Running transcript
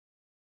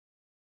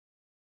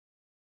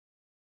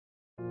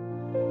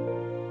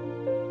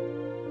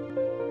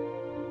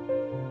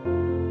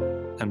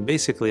And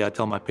basically, I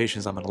tell my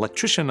patients I'm an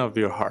electrician of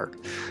your heart.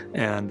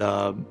 And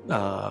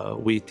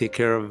we take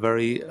care of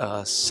very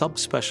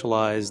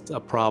subspecialized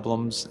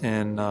problems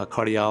in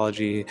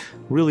cardiology,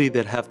 really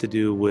that have to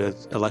do with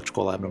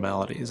electrical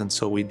abnormalities. And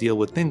so we deal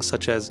with things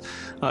such as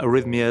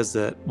arrhythmias,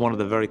 that one of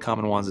the very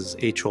common ones is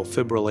atrial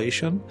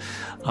fibrillation.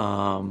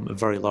 A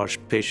very large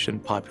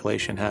patient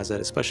population has that,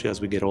 especially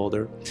as we get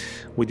older.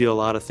 We deal a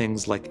lot of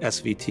things like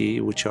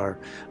SVT, which are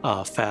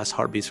fast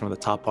heartbeats from the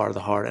top part of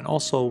the heart. And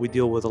also we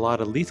deal with a lot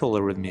of lethal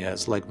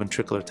arrhythmias like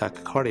ventricular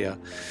tachycardia.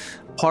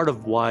 Part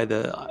of why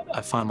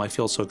I find my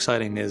field so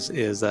exciting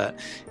is that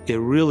it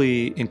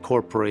really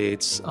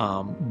incorporates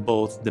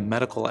both the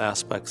medical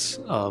aspects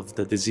of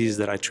the disease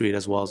that I treat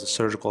as well as the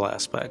surgical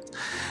aspect.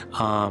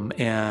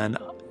 And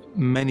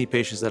many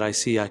patients that I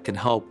see, I can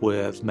help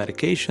with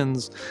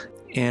medications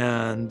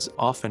and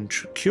often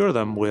cure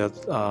them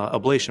with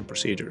ablation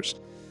procedures.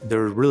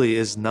 There really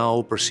is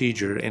no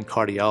procedure in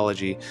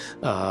cardiology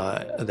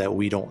that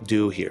we don't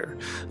do here.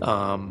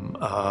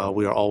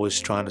 We are always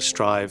trying to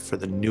strive for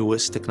the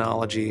newest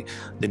technology,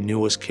 the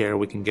newest care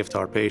we can give to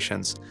our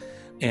patients.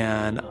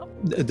 And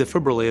the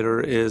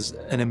defibrillator is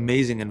an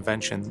amazing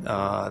invention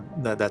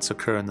that's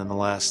occurred in the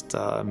last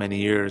many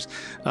years.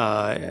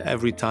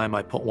 Every time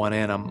I put one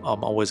in, I'm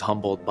always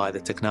humbled by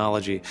the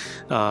technology.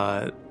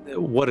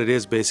 What it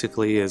is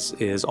basically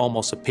is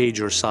almost a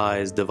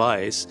pager-sized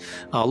device,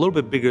 a little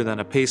bit bigger than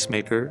a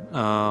pacemaker,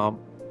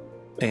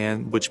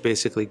 and which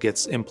basically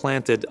gets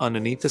implanted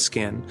underneath the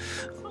skin,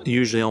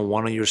 usually on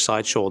one of your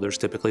side shoulders,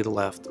 typically the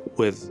left,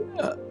 with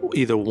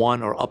either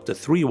one or up to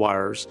 3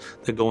 wires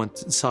that go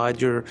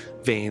inside your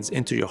veins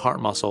into your heart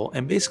muscle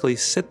and basically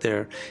sit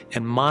there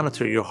and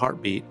monitor your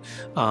heartbeat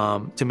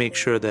to make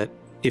sure that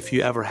if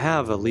you ever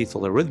have a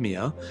lethal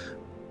arrhythmia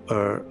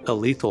or a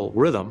lethal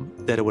rhythm,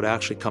 that it would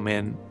actually come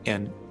in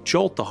and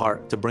jolt the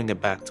heart to bring it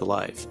back to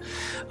life.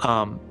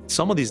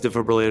 Some of these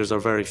defibrillators are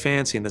very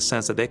fancy in the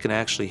sense that they can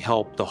actually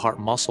help the heart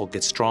muscle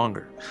get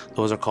stronger.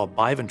 Those are called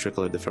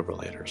biventricular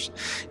defibrillators.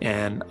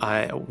 And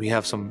we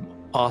have some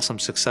awesome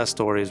success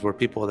stories where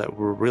people that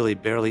were really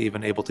barely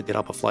even able to get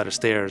up a flight of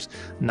stairs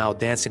now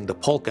dancing the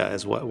polka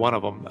is what one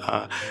of them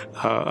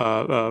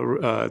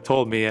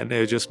told me, and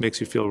it just makes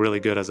you feel really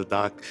good as a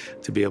doc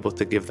to be able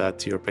to give that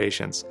to your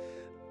patients.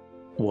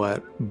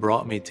 What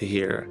brought me to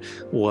here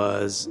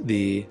was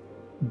the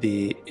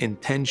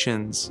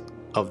intentions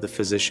of the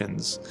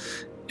physicians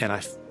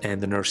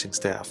and the nursing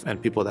staff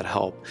and people that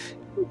help.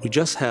 We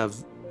just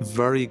have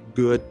very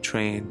good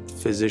trained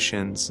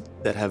physicians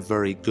that have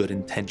very good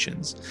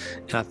intentions,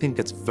 and I think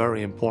it's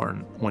very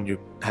important when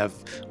you're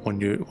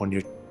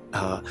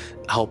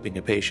helping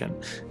a patient,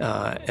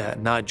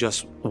 not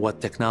just what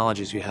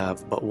technologies you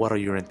have, but what are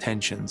your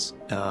intentions.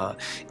 I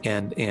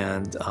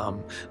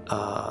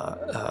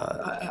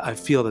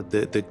feel that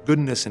the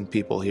goodness in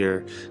people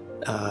here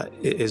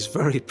is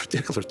very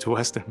particular to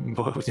Western,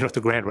 to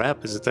Grand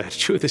Rapids. The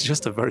truth is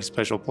just a very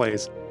special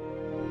place.